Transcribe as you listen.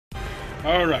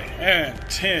All right, and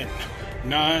 10,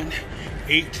 9,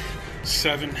 8,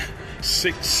 7,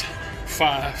 6,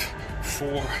 5,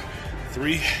 4,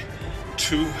 3,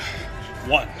 2,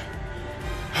 1.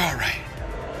 All right,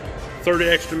 30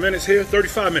 extra minutes here,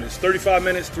 35 minutes,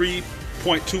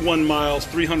 3.21 miles,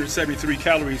 373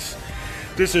 calories.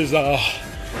 This is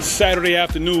Saturday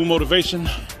afternoon motivation.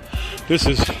 This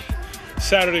is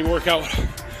Saturday workout,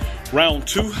 round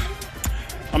 2.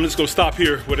 I'm just gonna stop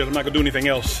here with it. I'm not gonna do anything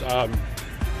else.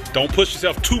 Don't push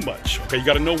yourself too much, okay? You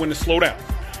gotta know when to slow down.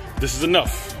 This is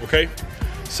enough, okay?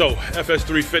 So,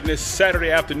 FS3 Fitness, Saturday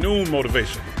afternoon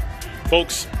motivation.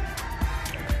 Folks,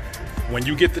 when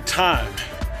you get the time,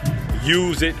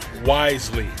 use it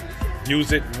wisely.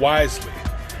 Use it wisely.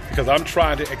 Because I'm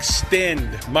trying to extend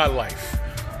my life,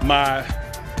 my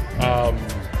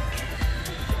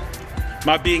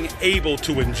being able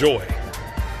to enjoy,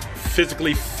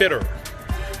 physically fitter,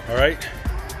 all right?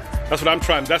 That's what I'm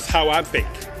trying, that's how I think,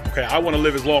 okay? I want to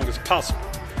live as long as possible.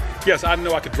 Yes, I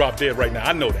know I could drop dead right now,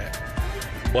 I know that.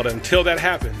 But until that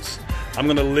happens, I'm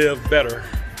gonna live better,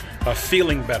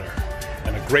 feeling better.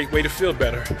 And a great way to feel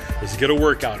better is to get a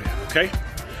workout in, okay?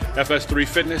 FS3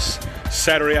 Fitness,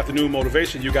 Saturday afternoon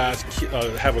motivation. You guys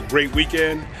have a great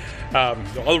weekend.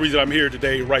 The other reason I'm here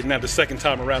today, right now, the second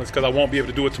time around, is because I won't be able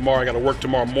to do it tomorrow. I got to work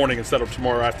tomorrow morning instead of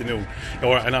tomorrow afternoon,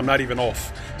 and I'm not even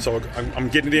off. So I'm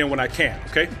getting it in when I can,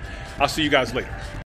 okay? I'll see you guys later.